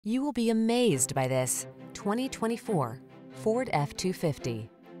You will be amazed by this 2024 Ford F-250.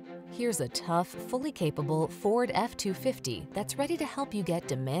 Here's a tough, fully capable Ford F-250 that's ready to help you get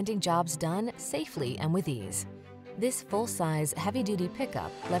demanding jobs done safely and with ease. This full-size, heavy-duty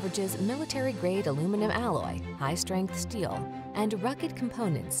pickup leverages military-grade aluminum alloy, high-strength steel, and rugged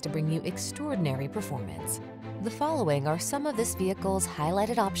components to bring you extraordinary performance. The following are some of this vehicle's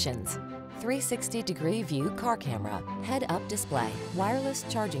highlighted options: 360-degree view car camera, head-up display, wireless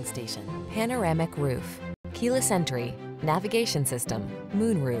charging station, panoramic roof, keyless entry, navigation system,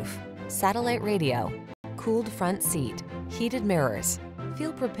 moonroof, satellite radio, cooled front seat, heated mirrors.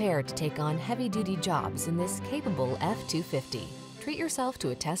 Feel prepared to take on heavy-duty jobs in this capable F-250. Treat yourself to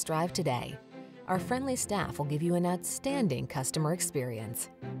a test drive today. Our friendly staff will give you an outstanding customer experience.